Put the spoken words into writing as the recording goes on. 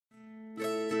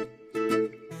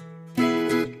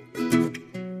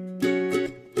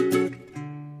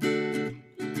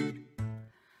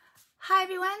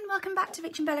to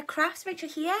Rachel and Bella Crafts. Rachel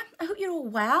here. I hope you're all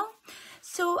well.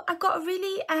 So I've got a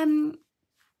really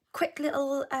quick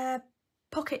little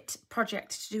pocket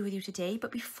project to do with you today,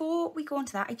 but before we go on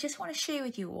to that, I just want to share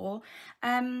with you all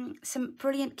some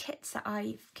brilliant kits that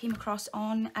I came across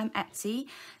on Etsy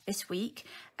this week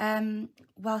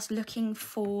whilst looking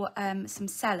for some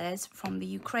sellers from the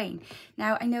Ukraine.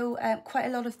 Now I know quite a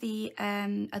lot of the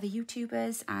other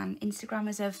YouTubers and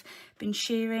Instagrammers have been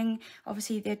sharing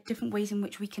obviously the different ways in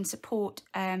which we can support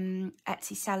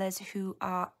Etsy sellers who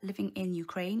are living in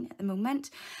Ukraine at the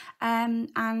moment,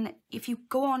 and if you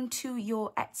go on to your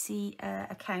Etsy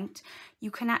account, you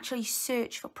can actually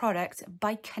search for products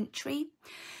by country.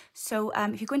 So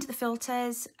if you go into the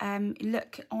filters,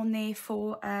 look on there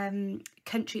for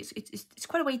country. It's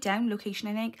quite a way down, location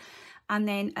I think, and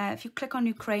then if you click on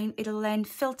Ukraine, it'll then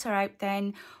filter out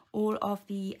then all of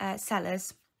the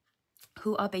sellers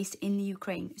who are based in the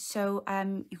Ukraine. So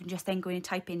you can just then go in and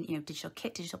type in, you know, digital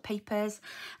kit, digital papers,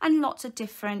 and lots of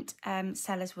different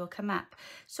sellers will come up.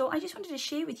 So I just wanted to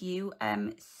share with you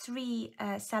three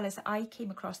sellers that I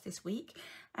came across this week.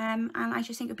 And I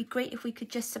just think it would be great if we could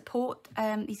just support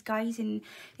these guys in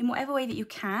whatever way that you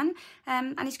can.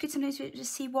 And it's good sometimes to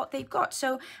see what they've got.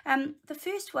 So the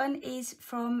first one is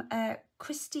from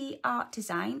Christy Art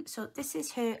Design. So this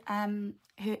is her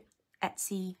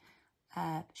Etsy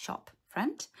shop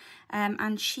front,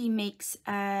 and she makes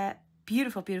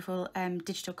beautiful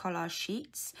digital collage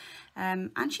sheets,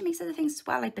 and she makes other things as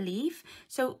well, I believe.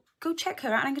 So go check her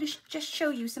out, and I'm going to just show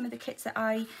you some of the kits that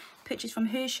I purchased from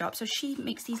her shop. So she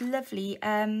makes these lovely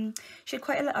she had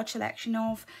quite a large selection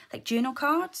of like journal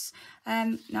cards.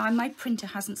 Now my printer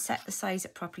hasn't set the size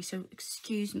up properly, so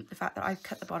excuse the fact that I've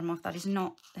cut the bottom off. That is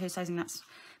not her sizing, that's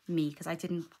me, because I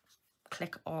didn't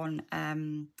click on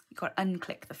you got to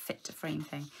unclick the fit to frame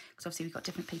thing, because obviously we've got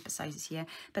different paper sizes here.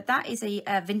 But that is a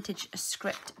vintage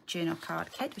script journal card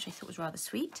kit, which I thought was rather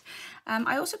sweet.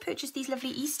 I also purchased these lovely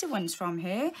Easter ones from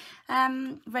her,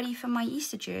 ready for my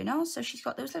Easter journal. So she's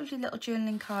got those lovely little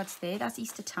journaling cards there. That's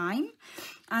Easter time,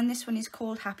 and this one is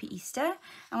called Happy Easter.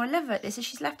 And what I love about this is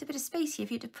she's left a bit of space here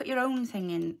for you to put your own thing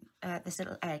in this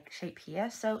little egg shape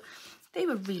here. So they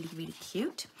were really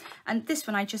cute. And this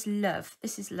one I just love.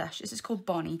 This is Lush. This is called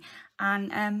Bonnie.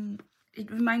 And it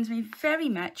reminds me very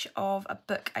much of a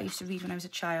book I used to read when I was a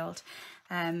child,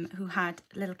 who had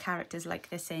little characters like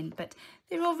this in. But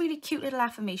they're all really cute little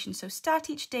affirmations. So start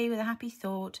each day with a happy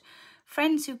thought.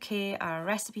 Friends who care are a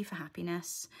recipe for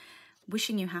happiness.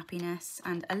 Wishing you happiness,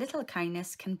 and a little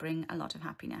kindness can bring a lot of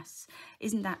happiness.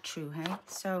 Isn't that true, hey?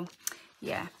 So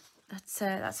yeah,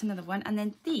 that's another one. And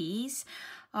then these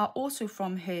are also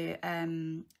from her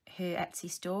her Etsy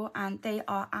store, and they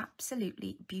are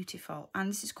absolutely beautiful. And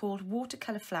this is called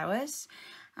Watercolor Flowers,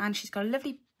 and she's got a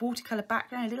lovely watercolor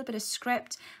background, a little bit of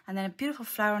script, and then a beautiful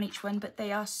flower on each one. But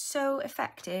they are so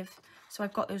effective, so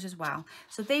I've got those as well.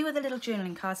 So they were the little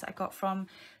journaling cards that I got from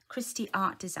Christy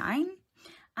Art Design.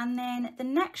 And then the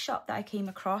next shop that I came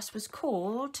across was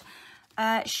called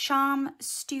Charm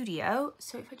Studio.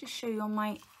 So if I just show you on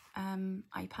my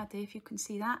iPad there, if you can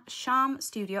see that, Charm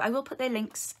Studio. I will put their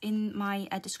links in my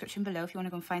description below if you want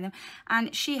to go and find them.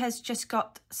 And she has just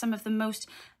got some of the most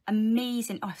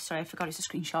amazing, oh sorry, I forgot it's a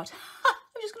screenshot.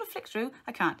 I'm just going to flick through,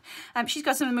 I can't. She's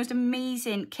got some of the most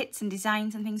amazing kits and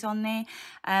designs and things on there,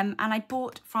 and I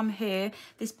bought from her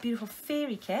this beautiful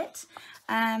fairy kit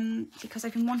because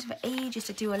I've been wanting for ages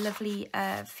to do a lovely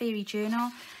fairy journal.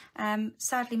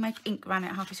 Sadly my ink ran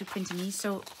out halfway through printing these,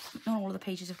 so not all of the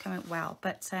pages have come out well,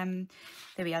 but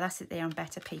there we are, that's it there on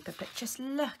better paper. But just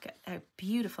look at how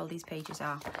beautiful these pages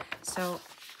are. So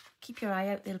keep your eye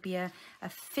out, there'll be a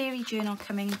fairy journal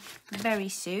coming very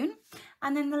soon.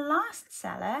 And then the last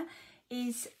seller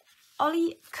is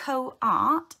Ollie Co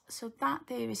Art. So that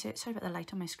there is her, sorry about the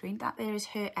light on my screen, that there is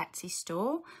her Etsy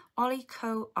store, Ollie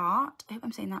Co Art. I hope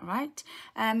I'm saying that right.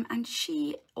 And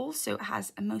she also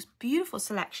has a most beautiful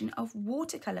selection of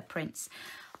watercolor prints.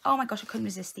 Oh my gosh, I couldn't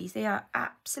resist these. They are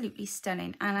absolutely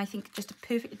stunning, and I think just a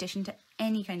perfect addition to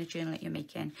any kind of journal that you're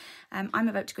making. I'm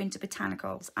about to go into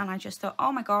botanicals, and I just thought,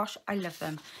 oh my gosh, I love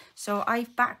them. So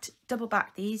I've double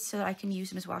backed these so that I can use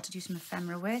them as well to do some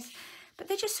ephemera with. But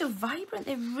they're just so vibrant.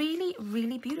 They're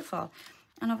really beautiful.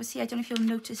 And obviously, I don't know if you'll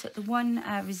notice that the one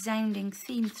resounding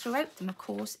theme throughout them, of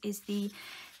course, is the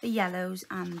yellows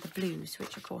and the blues,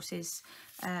 which of course is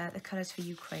the colours for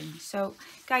Ukraine. So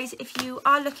guys, if you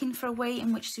are looking for a way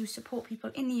in which to support people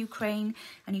in the Ukraine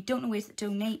and you don't know where to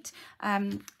donate,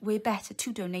 we're better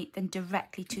to donate than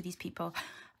directly to these people.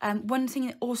 One thing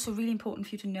that also really important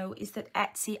for you to know is that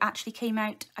Etsy actually came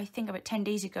out, I think about 10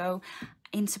 days ago,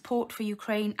 in support for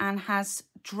Ukraine and has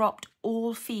dropped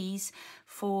all fees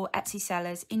for Etsy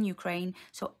sellers in Ukraine.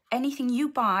 So anything you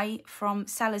buy from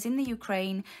sellers in the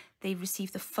Ukraine, they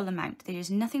receive the full amount. There is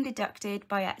nothing deducted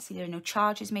by Etsy. There are no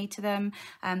charges made to them.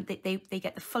 They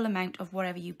get the full amount of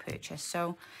whatever you purchase.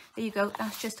 So there you go.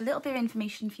 That's just a little bit of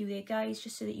information for you there, guys,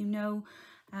 just so that you know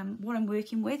what I'm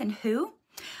working with and who.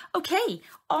 Okay,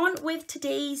 on with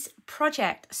today's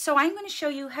project. So I'm going to show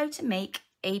you how to make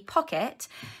a pocket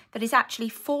that is actually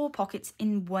 4 pockets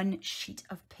in one sheet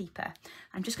of paper.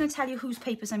 I'm just going to tell you whose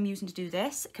papers I'm using to do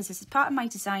this, because this is part of my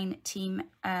design team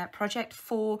project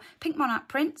for Pink Monarch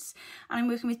Prints, and I'm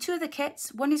working with 2 other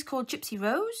kits. One is called Gypsy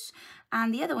Rose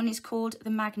and the other one is called the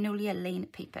Magnolia Lane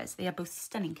papers. They are both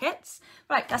stunning kits.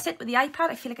 Right, that's it with the iPad.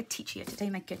 I feel like a teacher here today,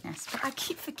 my goodness, but I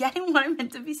keep forgetting what I'm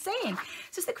meant to be saying.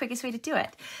 It's just the quickest way to do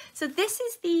it. So this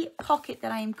is the pocket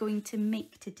that I am going to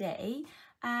make today.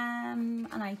 And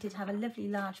I did have a lovely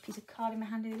large piece of card in my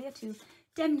hand earlier to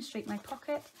demonstrate my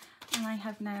pocket, and I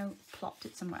have now plopped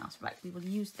it somewhere else. Right, we will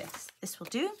use this. This will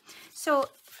do. So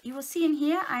you will see in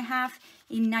here I have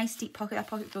a nice deep pocket. That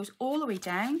pocket goes all the way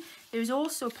down. There is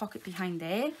also a pocket behind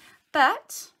there,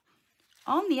 but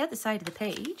on the other side of the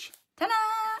page,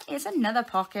 ta-da, is another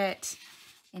pocket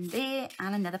in there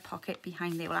and another pocket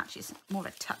behind there. Well, actually it's more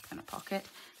of a tuck than a pocket.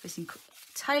 It's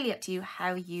entirely up to you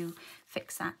how you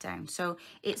fix that down. So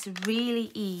it's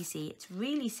really easy, it's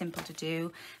really simple to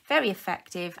do, very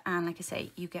effective, and like I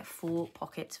say, you get 4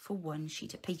 pockets for one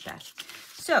sheet of paper.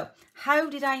 So how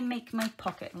did I make my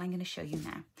pocket? Well, I'm going to show you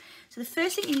now. So the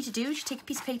first thing you need to do is you take a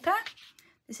piece of paper.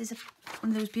 This is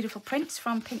one of those beautiful prints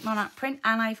from Pink Monarch Print,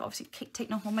 and I've obviously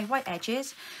taken off all my white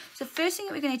edges. So the first thing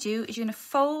that we're going to do is you're going to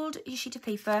fold your sheet of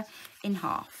paper in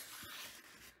half.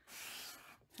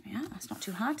 Yeah, that's not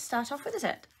too hard to start off with, is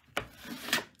it?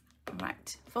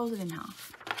 Right, fold it in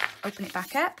half. Open it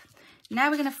back up. Now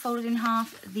we're going to fold it in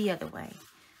half the other way.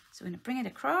 So we're going to bring it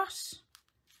across.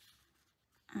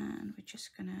 And we're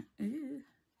just going to, ooh,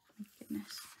 my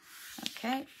goodness.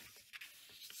 Okay.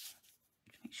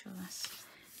 Make sure that's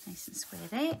nice and square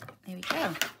there. There we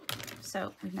go.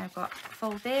 So we've now got a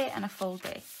fold there and a fold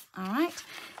there. All right.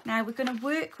 Now we're going to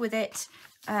work with it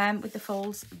with the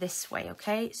folds this way,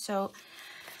 okay? So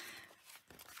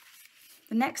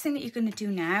the next thing that you're going to do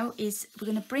now is we're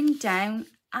going to bring down,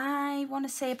 I want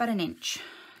to say about 1 inch.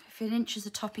 If 1 inch is the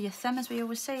top of your thumb, as we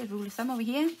always say, a rule of thumb over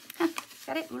here.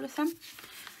 Got it? Rule of thumb.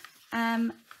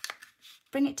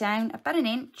 Bring it down about 1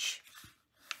 inch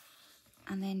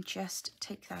and then just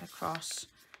take that across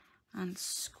and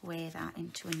square that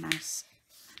into a nice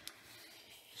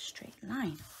straight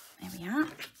line. There we are.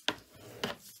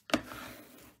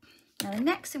 Now the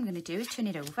next thing I'm going to do is turn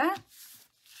it over.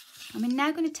 And we're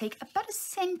now going to take about 1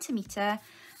 centimetre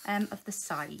of the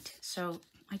side. So,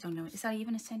 I don't know, is that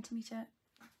even 1 centimetre?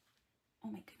 Oh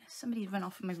my goodness, somebody's run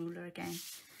off with my ruler again.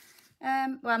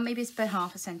 Well, maybe it's about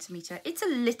 1/2 centimetre. It's a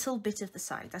little bit of the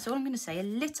side. That's all I'm going to say, a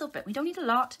little bit. We don't need a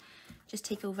lot. Just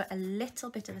take over a little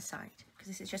bit of the side, because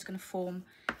this is just going to form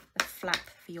the flap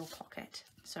for your pocket.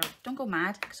 So, don't go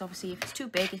mad, because obviously if it's too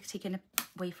big, it's taken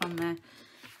away from the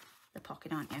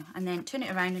pocket, aren't you? And then turn it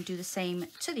around and do the same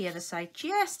to the other side,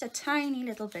 just a tiny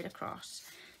little bit across.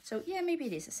 So yeah, maybe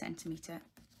it is 1 centimetre.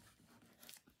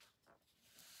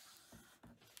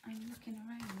 I'm looking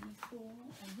around for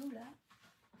a ruler.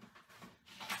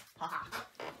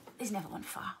 There's never one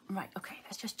far. Right, okay,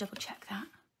 let's just double check that.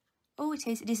 Oh, it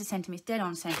is 1 centimetre, dead on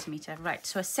 1 centimetre. Right,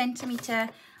 so 1 centimetre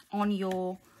on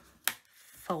your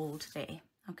fold there,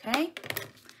 okay?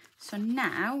 So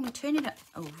now we turn it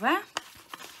over.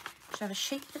 Have a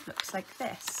shape that looks like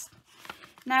this.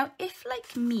 Now, if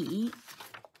like me,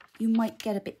 you might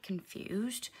get a bit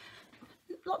confused.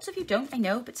 Lots of you don't, I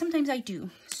know, but sometimes I do.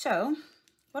 So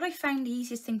what I found the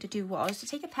easiest thing to do was to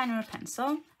take a pen or a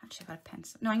pencil. Actually, I've got a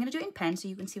pencil. No, I'm going to do it in pen so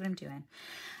you can see what I'm doing.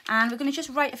 And we're going to just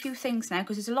write a few things now,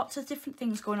 because there's lots of different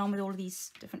things going on with all of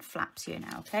these different flaps here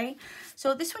now, okay?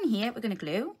 So this one here, we're going to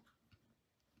glue.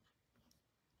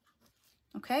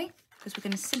 Okay? Because we're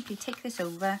going to simply take this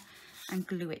over and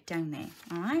glue it down there,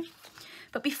 all right?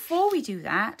 But before we do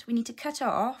that, we need to cut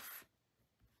off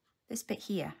this bit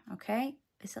here, okay?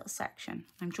 This little section.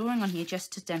 I'm drawing on here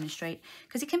just to demonstrate,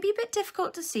 because it can be a bit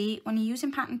difficult to see when you're using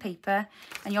pattern paper,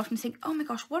 and you often think, oh my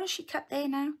gosh, what has she cut there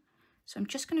now? So I'm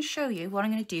just going to show you what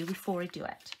I'm going to do before I do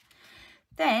it.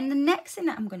 Then the next thing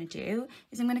that I'm going to do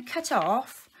is I'm going to cut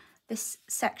off this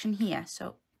section here.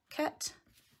 So cut,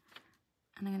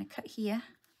 and I'm going to cut here,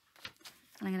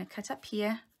 and I'm going to cut up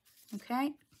here.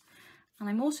 Okay, and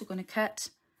I'm also going to cut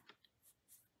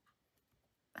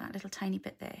that little tiny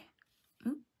bit there.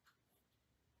 Ooh,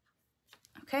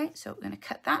 Okay, so we're going to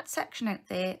cut that section out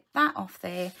there, that off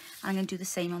there, and I'm going to do the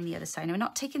same on the other side. Now we're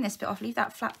not taking this bit off, leave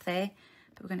that flap there,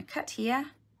 but we're going to cut here.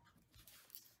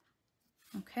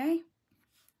 Okay,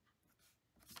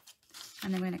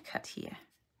 and then we're going to cut here.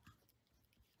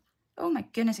 Oh my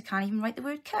goodness, I can't even write the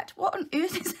word cut. What on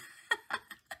earth is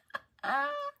that?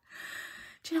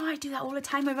 Do you know, I do that all the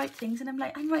time. I write things and I'm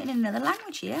like, I'm writing in another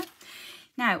language here.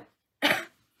 Now,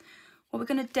 what we're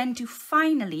going to then do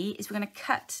finally is we're going to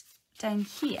cut down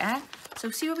here. So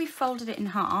see where we folded it in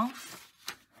half?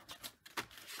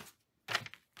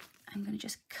 I'm going to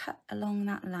just cut along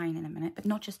that line in a minute, but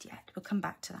not just yet. We'll come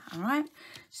back to that, all right?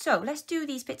 So let's do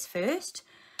these bits first,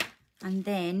 and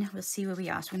then we'll see where we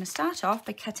are. So we're going to start off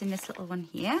by cutting this little one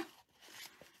here.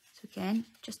 So again,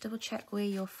 just double check where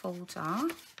your folds are.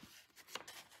 So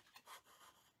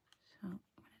I'm going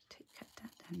to cut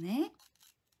that down there.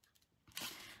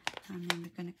 And then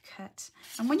we're going to cut,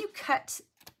 and when you cut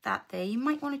that there, you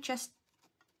might want to just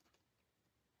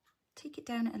take it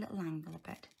down at a little angle a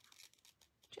bit.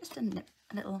 Just a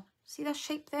little, see that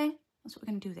shape there? That's what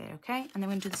we're going to do there, okay? And then we're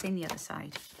going to do the same the other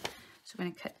side. So we're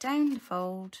going to cut down the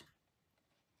fold.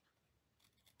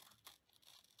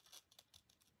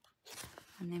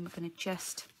 And then we're going to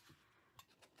just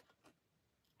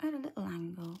at a little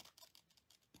angle,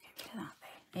 get rid of that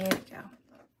there. There we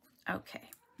go. Okay.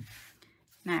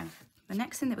 Now, the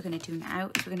next thing that we're going to do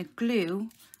now is we're going to glue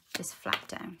this flap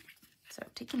down. So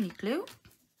taking your glue,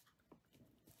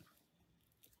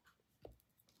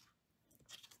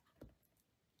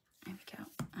 there we go,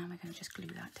 and we're going to just glue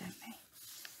that down there.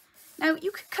 Now, you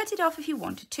could cut it off if you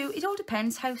wanted to. It all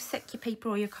depends how thick your paper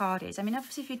or your card is. I mean,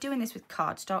 obviously, if you're doing this with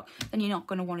cardstock, then you're not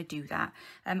going to want to do that.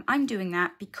 I'm doing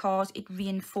that because it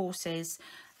reinforces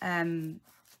the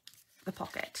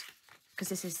pocket.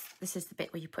 Because this is the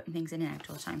bit where you're putting things in and out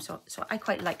all the time. So I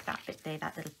quite like that bit there,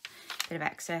 that little bit of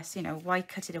excess. You know, why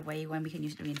cut it away when we can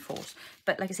use it to reinforce?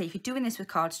 But like I say, if you're doing this with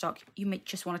cardstock, you may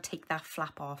just want to take that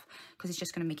flap off because it's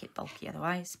just going to make it bulky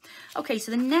otherwise. Okay, so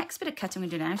the next bit of cutting we're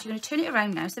going to do now, so you're going to turn it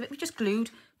around now. So the bit we just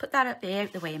glued, put that up there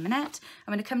out the way a minute.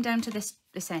 I'm going to come down to this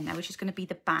end now, which is going to be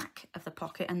the back of the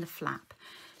pocket and the flap.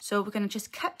 So we're going to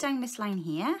just cut down this line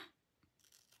here.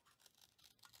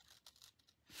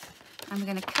 And we're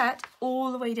going to cut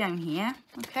all the way down here,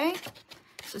 okay?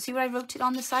 So see where I wrote it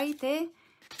on the side there? I'm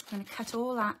going to cut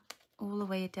all that all the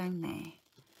way down there.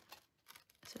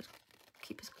 So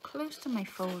keep as close to my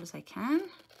fold as I can.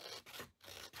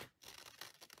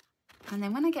 And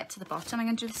then when I get to the bottom, I'm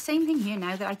going to do the same thing here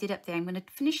now that I did up there. I'm going to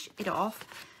finish it off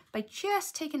by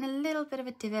just taking a little bit of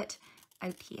a divot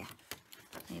out here.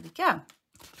 There we go.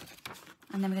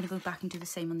 And then we're going to go back and do the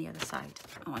same on the other side.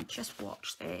 Oh, and just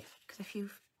watch there, because if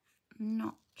you've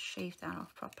not shaved that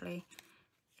off properly,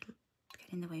 it'll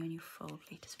get in the way when you fold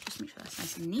later, so just make sure that's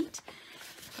nice and neat.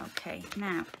 Okay,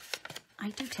 now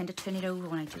I do tend to turn it over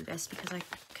when I do this because I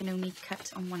can only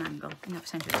cut on one angle, and that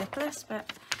sounds ridiculous,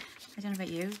 but I don't know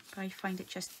about you, but I find it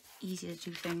just easier to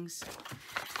do things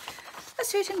a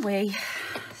certain way.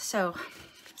 So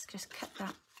let's just cut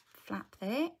that flap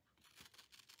there,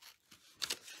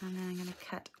 and then I'm going to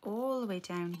cut all the way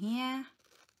down here.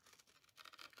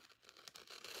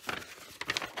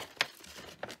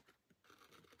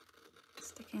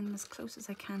 In as close as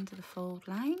I can to the fold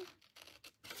line,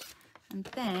 and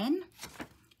then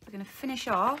we're going to finish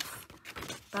off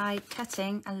by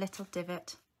cutting a little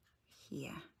divot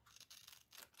here.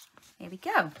 There we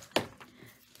go.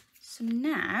 So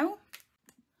now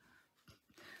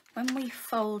when we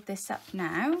fold this up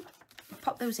now,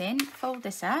 pop those in, fold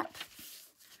this up,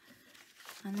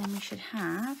 and then we should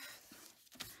have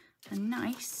a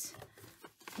nice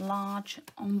large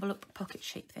envelope pocket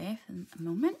shape there for a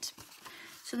moment.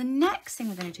 So the next thing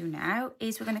we're going to do now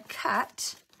is we're going to cut,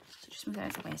 so just move that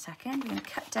out of the way a second, we're going to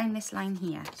cut down this line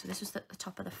here. So this was the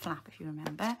top of the flap, if you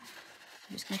remember. I'm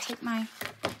just going to take my,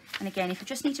 and again, if you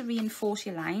just need to reinforce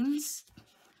your lines,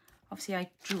 obviously I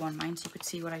drew on mine so you could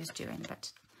see what I was doing,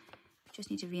 but if you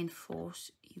just need to reinforce,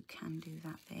 you can do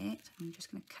that there. So I'm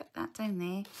just going to cut that down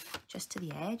there, just to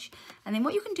the edge. And then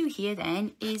what you can do here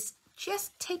then is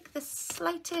just take the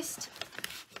slightest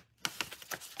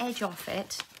edge off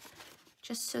it,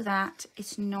 just so that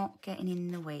it's not getting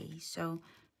in the way. So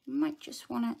you might just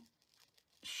want to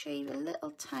shave a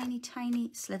little tiny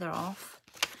slither off,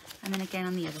 and then again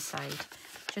on the other side,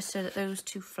 just so that those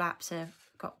two flaps have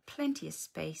got plenty of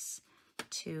space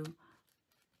to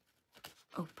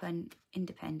open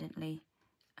independently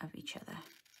of each other.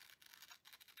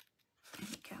 There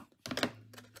we go.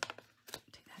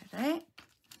 Take that out of there.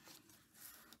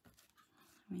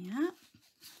 There we are.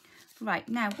 Right,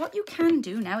 now what you can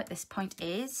do now at this point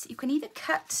is you can either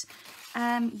cut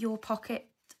your pocket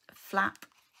flap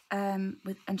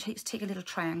and take a little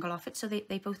triangle off it so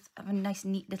they both have a nice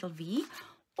neat little V.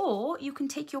 Or you can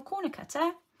take your corner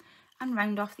cutter and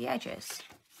round off the edges.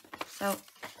 So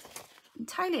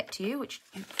entirely up to you which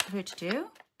you prefer to do.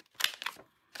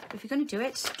 But if you're going to do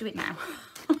it now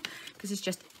because it's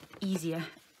just easier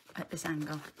at this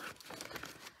angle.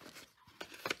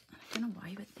 I don't know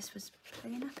why, but this was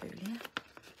playing up earlier.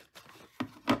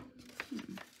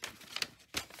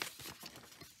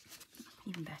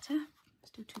 Even better.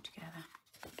 Let's do two together.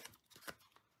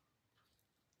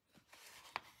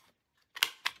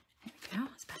 There we go,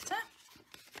 that's better.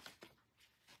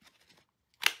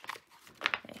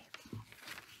 Okay.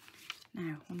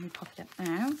 Now, when we pop it up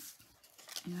now,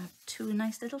 you have two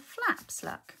nice little flaps,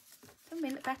 look. Don't they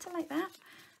look better like that?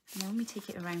 And then we take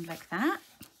it around like that.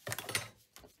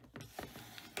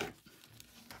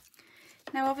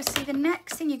 Now, obviously, the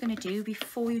next thing you're going to do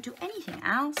before you do anything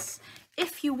else,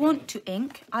 if you want to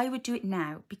ink, I would do it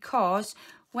now, because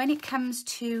when it comes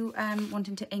to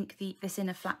wanting to ink this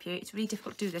inner flap here, it's really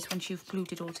difficult to do this once you've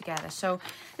glued it all together. So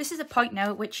this is a point now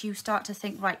at which you start to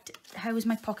think, right, how is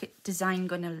my pocket design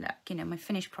going to look, you know, my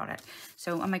finished product?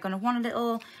 So am I going to want a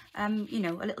little, you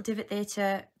know, a little divot there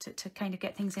to kind of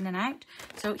get things in and out?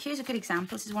 So here's a good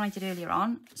example. This is one I did earlier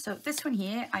on. So this one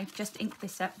here, I've just inked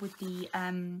this up with the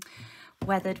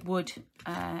weathered wood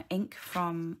ink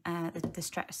from the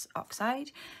stress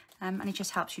oxide, and it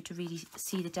just helps you to really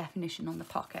see the definition on the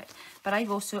pocket. But I've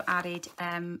also added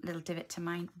a little divot to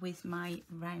mine with my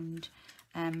round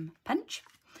punch,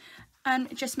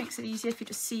 and it just makes it easier for you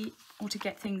to see or to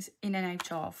get things in and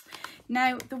out of.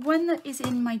 Now, the one that is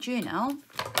in my journal,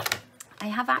 I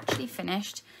have actually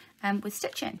finished with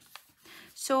stitching.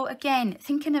 So again,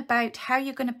 thinking about how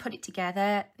you're going to put it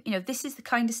together, you know, this is the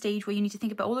kind of stage where you need to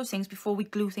think about all those things before we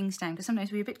glue things down, because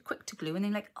sometimes we're a bit quick to glue and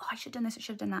then like, oh, I should have done this, I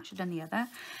should have done that, I should have done the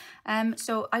other.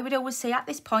 So I would always say at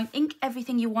this point, ink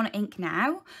everything you want to ink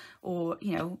now, or,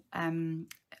 you know,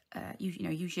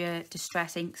 use your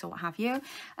distress inks or what have you,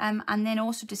 and then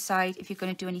also decide if you're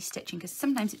going to do any stitching, because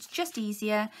sometimes it's just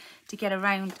easier to get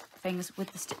around things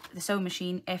with the sewing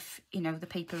machine if, you know, the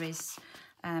paper is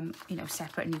you know,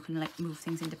 separate and you can like move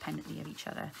things independently of each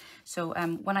other. So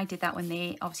when I did that one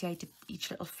there, obviously I did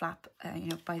each little flap you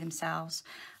know, by themselves,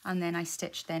 and then I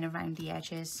stitched then around the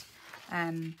edges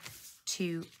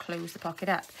to close the pocket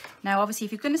up. Now obviously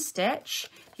if you're going to stitch,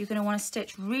 you're going to want to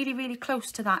stitch really, really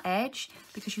close to that edge,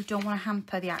 because you don't want to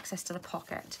hamper the access to the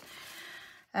pocket.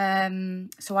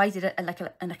 So I did like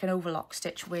an overlock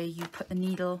stitch where you put the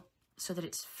needle so that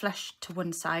it's flush to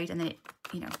one side, and then it,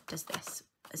 you know, does this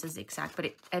as a zigzag,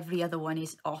 but every other one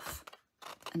is off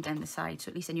and down the side, so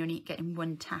at least then you're only getting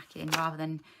one tack in rather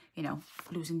than, you know,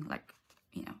 losing like,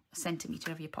 you know, a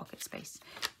centimetre of your pocket space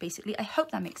basically. I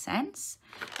hope that makes sense.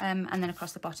 And then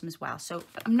across the bottom as well. So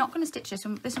I'm not going to stitch this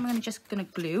one. This one I'm just going to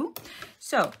glue.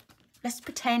 So let's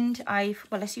pretend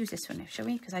let's use this one now, shall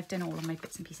we? Because I've done all of my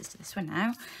bits and pieces to this one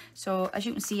now. So as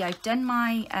you can see, I've done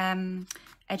my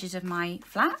edges of my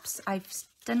flaps. I've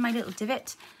done my little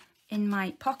divot in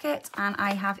my pocket, and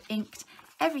I have inked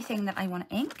everything that I want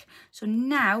to ink. So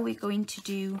now we're going to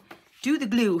do the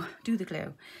glue.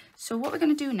 So what we're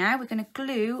going to do now, we're going to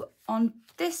glue on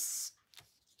this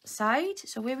side.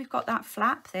 So where we've got that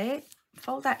flap there,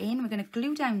 fold that in. We're going to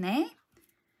glue down there.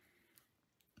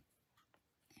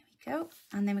 There we go.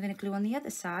 And then we're going to glue on the other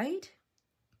side.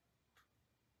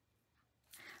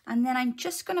 And then I'm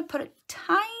just going to put a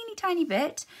tiny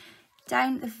bit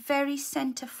down the very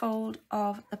center fold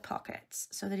of the pockets,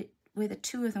 so that where the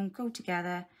two of them go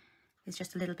together, there's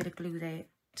just a little bit of glue there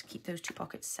to keep those two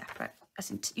pockets separate.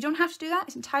 You don't have to do that,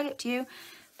 it's entirely up to you,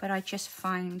 but I just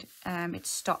find it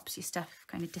stops your stuff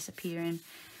kind of disappearing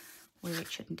where it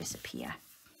shouldn't disappear.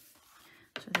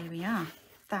 So there we are,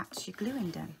 that's your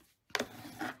gluing done.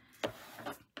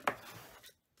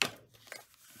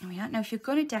 There we are. Now if you're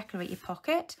going to decorate your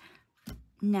pocket,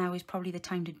 now is probably the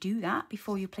time to do that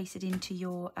before you place it into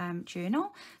your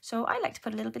journal. So I like to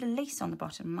put a little bit of lace on the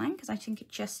bottom of mine, because I think it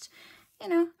just, you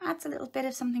know, adds a little bit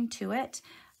of something to it.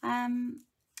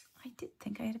 I did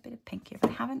think I had a bit of pink here, but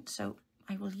I haven't, so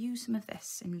I will use some of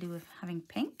this in lieu of having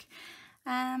pink.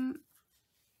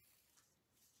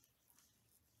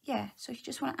 Yeah, so if you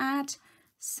just want to add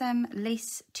some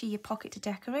lace to your pocket to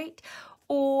decorate,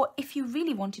 or if you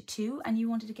really wanted to and you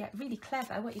wanted to get really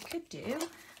clever, what you could do,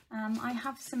 I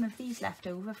have some of these left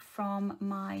over from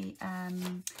my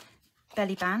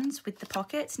belly bands with the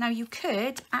pockets. Now you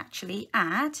could actually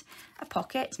add a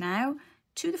pocket now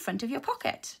to the front of your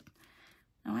pocket.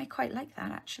 Now I quite like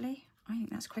that actually. I think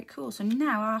that's quite cool. So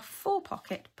now our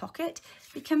 4-pocket pocket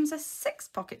becomes a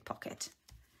 6-pocket pocket.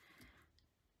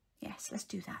 Yes, let's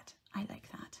do that. I like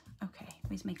that. Okay,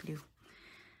 where's my glue?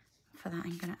 For that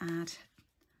I'm going to add,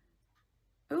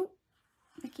 oh,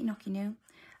 Nicky Nocky no.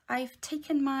 I've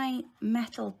taken my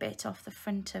metal bit off the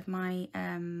front of my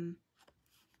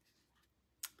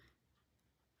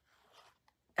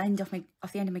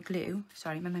off the end of my glue.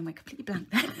 Sorry, my mind went completely blank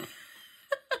then.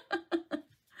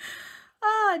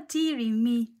 Oh, dearie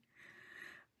me.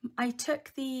 I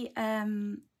took the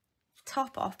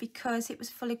top off because it was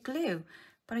full of glue,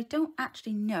 but I don't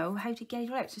actually know how to get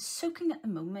it out. So it's soaking at the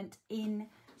moment in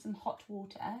some hot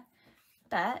water.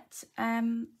 But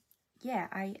yeah,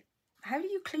 how do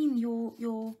you clean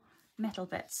your metal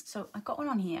bits? So I've got one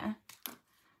on here,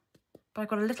 but I've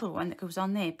got a little one that goes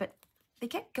on there, but they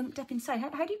get gunked up inside.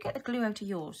 How do you get the glue out of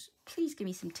yours? Please give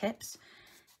me some tips,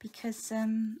 because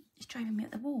it's driving me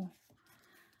up the wall.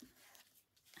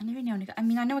 And every now and again, I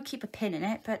mean, I know I keep a pin in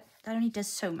it, but that only does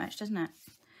so much, doesn't it?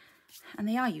 And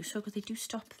they are useful because they do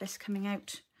stop this coming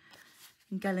out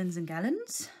in gallons and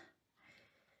gallons.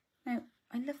 Now,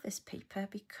 I love this paper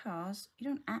because you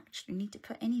don't actually need to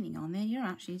put anything on there. You don't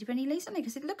actually need to put any lace on there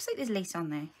because it looks like there's lace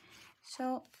on there.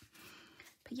 So,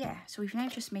 but yeah, so we've now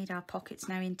just made our pockets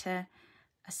now into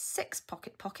a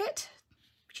 6-pocket pocket,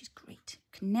 which is great.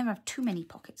 Can never have too many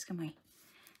pockets, can we?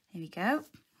 There we go.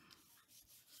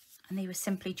 And they were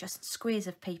simply just squares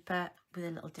of paper with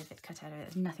a little divot cut out of it.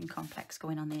 There's nothing complex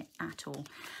going on there at all.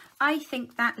 I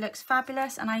think that looks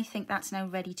fabulous, and I think that's now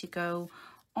ready to go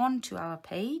onto our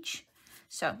page.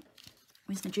 So,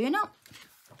 where's my journal?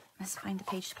 Let's find the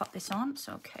page to pop this on.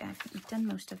 So, okay, I think we've done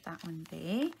most of that one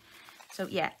there. So,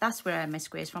 yeah, that's where I had my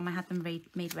squares from. I had them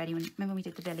made ready when, remember when we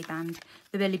did the belly band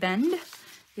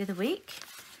the other week.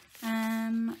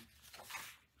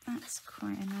 That's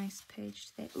quite a nice page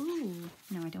there. Ooh,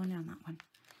 no, I don't want it on that one.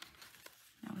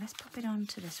 No, let's pop it on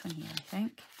to this one here, I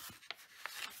think.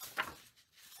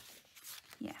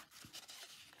 Yeah.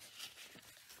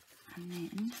 And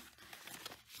then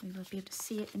we will be able to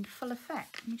see it in full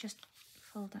effect. Let me just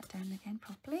fold that down again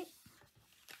properly.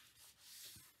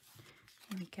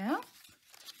 There we go.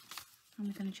 And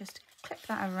we're going to just clip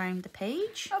that around the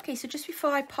page. Okay, so just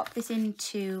before I pop this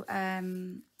into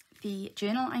the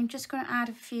journal, I'm just going to add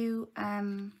a few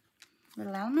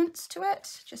little elements to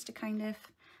it, just to kind of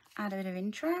add a bit of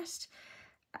interest.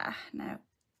 Now,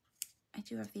 I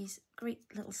do have these great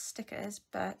little stickers,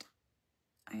 but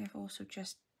I have also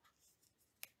just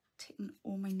taken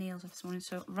all my nails off this morning,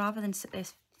 so rather than sit there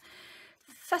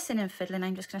fussing and fiddling,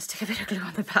 I'm just going to stick a bit of glue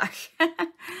on the back for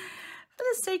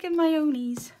the sake of my own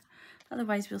ease.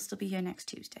 Otherwise, we'll still be here next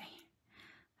Tuesday.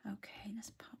 Okay,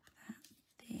 let's pop that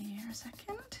there a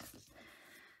second.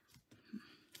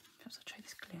 Perhaps I'll try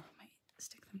this glue. Might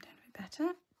stick them down a bit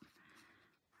better.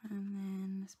 And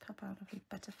then let's pop our lovely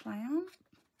butterfly on.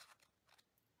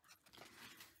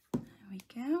 There we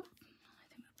go. I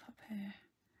think we'll pop her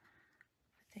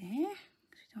over there,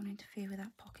 because we don't interfere with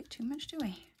that pocket too much, do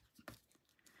we?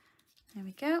 There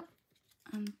we go.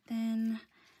 And then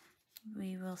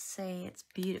we will say it's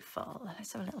beautiful.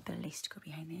 Let's have a little bit of lace to go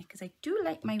behind there, because I do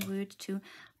like my word to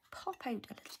pop out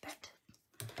a little bit.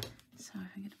 So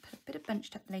I'm going to put a bit of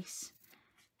bunched up lace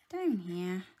down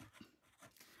here.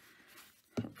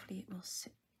 Hopefully it will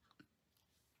sit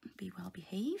and be well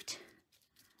behaved.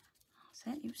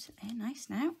 That's it, you sit there nice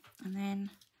now. And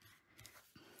then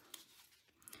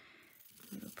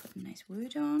we will put a nice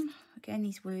word on. Again,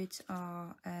 these words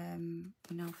are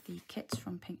one of the kits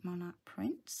from Pink Monarch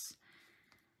Prints.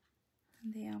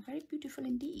 And they are very beautiful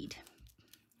indeed.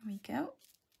 There we go.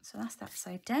 So that's that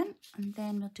side done. And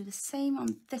then we'll do the same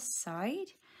on this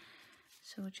side.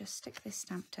 So we'll just stick this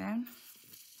stamp down.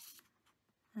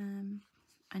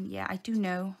 And yeah, I do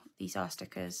know these are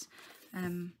stickers.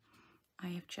 I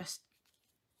have just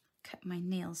cut my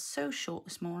nails so short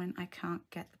this morning, I can't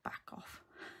get the back off.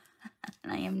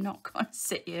 And I am not going to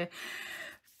sit here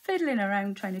fiddling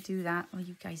around trying to do that while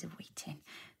you guys are waiting.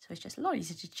 So it's just a lot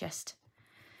easier to just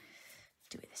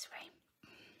do it this way.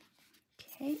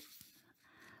 Okay,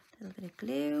 a little bit of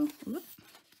glue. Whoop.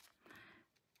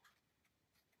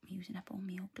 I'm using up all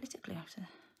my old glitter glue. I have to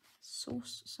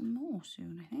source some more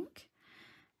soon, I think.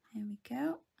 There we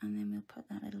go. And then we'll put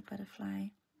that little butterfly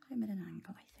at an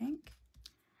angle, I think.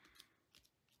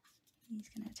 He's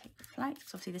going to take the flight,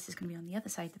 because obviously this is going to be on the other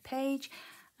side of the page.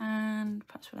 And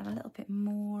perhaps we'll have a little bit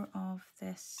more of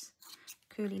this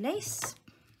curly lace.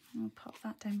 We'll pop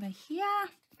that down by here.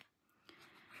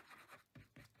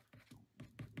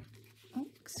 Oh,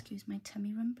 excuse my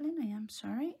tummy rumbling, I am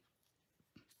sorry.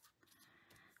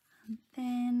 And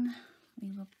then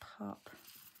we will pop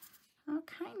our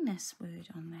kindness word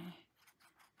on there.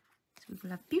 So we will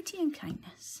have beauty and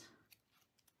kindness.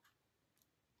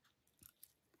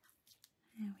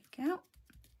 There we go.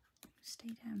 Stay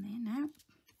down there now.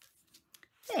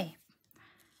 There.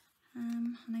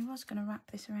 And I was going to wrap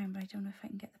this around, but I don't know if I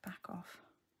can get the back off.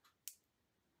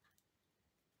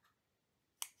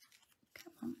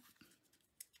 Come on.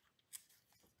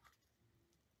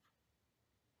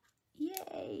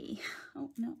 Yay! Oh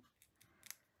no.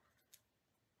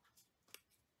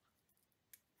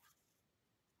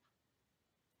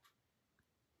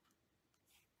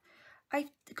 I've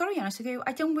got to be honest with you,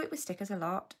 I don't work with stickers a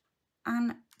lot,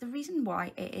 and the reason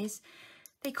why is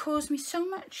they cause me so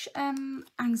much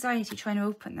anxiety trying to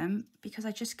open them because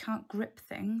I just can't grip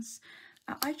things.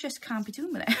 I just can't be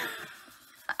doing with it. Am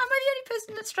I the only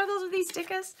person that struggles with these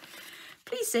stickers?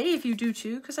 Please say if you do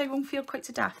too, because I won't feel quite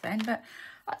so daft then. But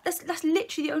that's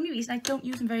literally the only reason I don't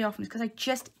use them very often, is because I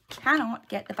just cannot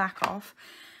get the back off.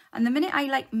 And the minute I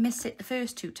like miss it the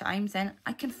first 2 times, then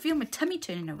I can feel my tummy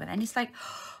turning over then. It's like,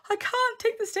 I can't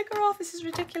take the sticker off. This is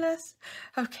ridiculous.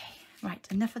 Okay, right,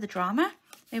 enough of the drama.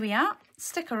 There we are,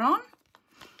 sticker on.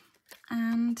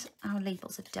 And our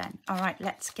labels are done. All right,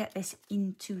 let's get this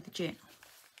into the journal.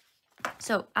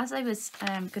 So as I was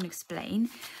going to explain,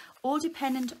 all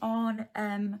dependent on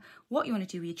what you want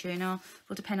to do with your journal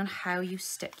will depend on how you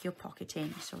stick your pocket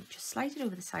in. So just slide it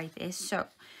over the side there. So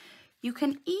you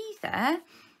can either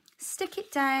stick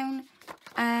it down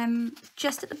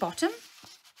just at the bottom,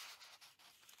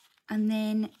 and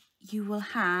then you will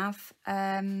have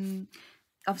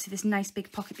obviously this nice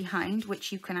big pocket behind,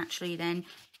 which you can actually then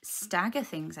stagger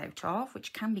things out of,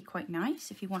 which can be quite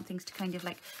nice if you want things to kind of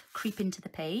like creep into the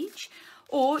page.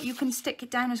 Or you can stick it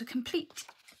down as a complete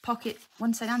pocket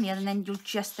one side and the other, and then you'll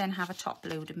just then have a top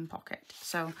loading pocket.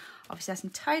 So obviously that's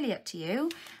entirely up to you.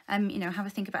 You know, have a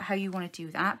think about how you want to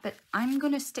do that, but I'm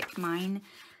going to stick mine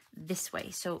this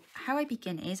way. So how I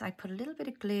begin is I put a little bit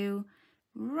of glue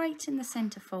right in the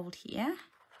center fold here,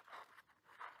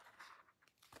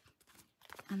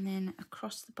 and then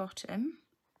across the bottom.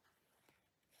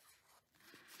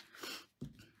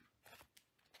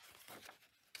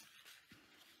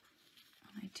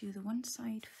 And I do the one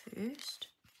side first,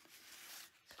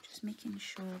 so just making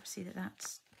sure obviously that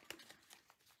that's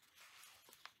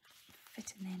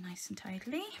fitting there nice and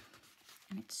tidily,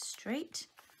 and it's straight,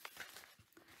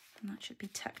 and that should be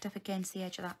tucked up against the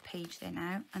edge of that page there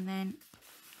now. And then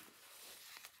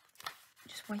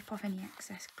just wipe off any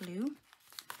excess glue.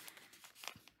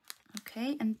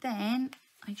 Okay, and then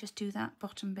I just do that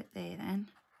bottom bit there then.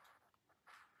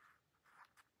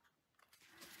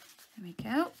 There we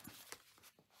go.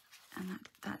 And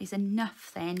that is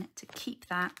enough then to keep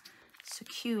that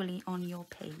securely on your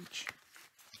page.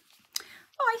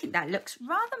 Oh, I think that looks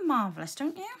rather marvellous,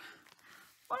 don't you?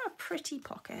 What a pretty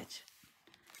pocket.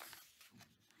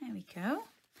 There we go.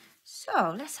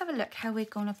 So let's have a look how we're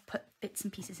going to put bits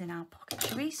and pieces in our pocket,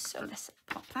 shall we? So let's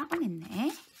pop that one in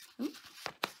there. Ooh.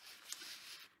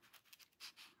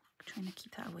 Trying to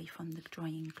keep that away from the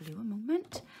drying glue a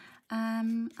moment.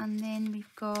 And then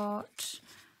we've got,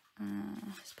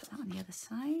 let's put that on the other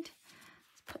side.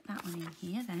 Let's put that one in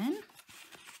here then.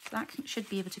 So that should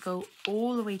be able to go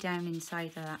all the way down inside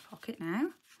of that pocket now.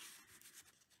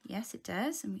 Yes, it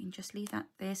does. And we can just leave that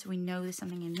there so we know there's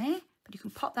something in there. But you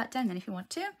can pop that down then if you want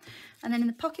to. And then in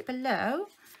the pocket below,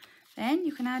 then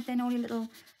you can add then all your little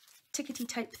tickety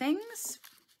type things.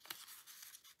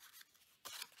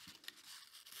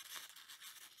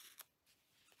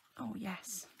 Oh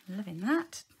yes, loving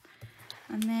that.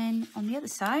 And then on the other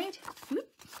side, whoop,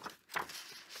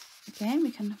 again we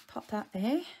can pop that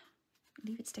there,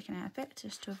 leave it sticking out a bit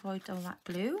just to avoid all that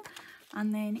glue.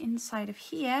 And then inside of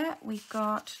here we've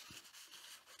got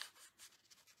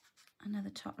another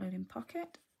top loading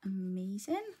pocket.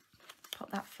 Amazing. Pop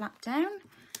that flap down,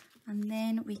 and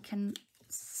then we can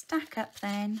stack up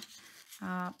then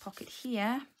our pocket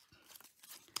here.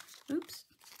 Oops.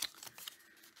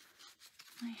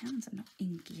 My hands are not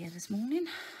in gear this morning.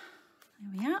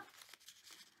 There we are.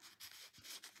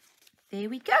 There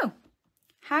we go.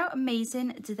 How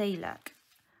amazing do they look?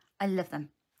 I love them.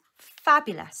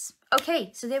 Fabulous.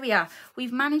 Okay, so there we are.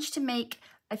 We've managed to make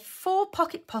a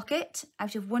 4-pocket pocket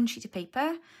out of 1 sheet of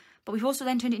paper, but we've also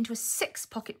then turned it into a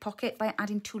 6-pocket pocket by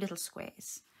adding 2 little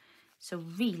squares. So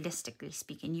realistically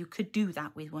speaking, you could do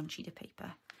that with 1 sheet of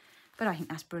paper. But I think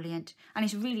that's brilliant, and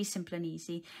it's really simple and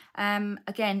easy.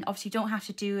 Again, obviously you don't have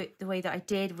to do it the way that I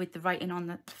did with the writing on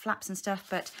the flaps and stuff,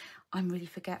 but I'm really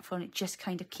forgetful, and it just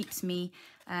kind of keeps me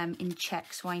in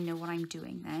check, so I know what I'm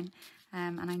doing then,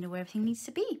 and I know where everything needs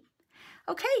to be.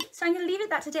 Okay, so I'm going to leave it at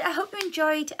that today. I hope you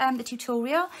enjoyed the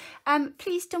tutorial.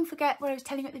 Please don't forget what I was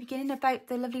telling you at the beginning about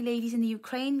the lovely ladies in the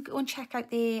Ukraine. Go and check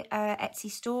out their Etsy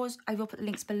stores. I will put the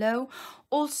links below.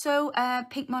 Also,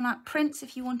 Pink Monarch Prints,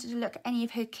 if you wanted to look at any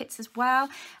of her kits as well.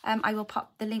 I will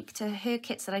pop the link to her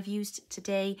kits that I've used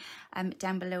today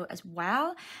down below as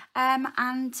well.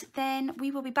 And then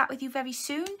we will be back with you very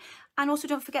soon. And also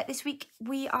don't forget, this week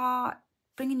we are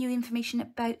bringing you information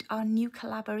about our new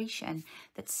collaboration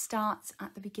that starts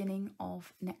at the beginning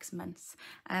of next month,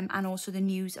 and also the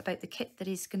news about the kit that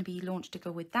is going to be launched to go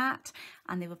with that,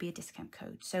 and there will be a discount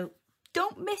code, so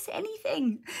don't miss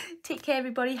anything. Take care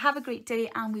everybody, have a great day,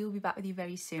 and we will be back with you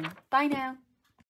very soon. Bye now.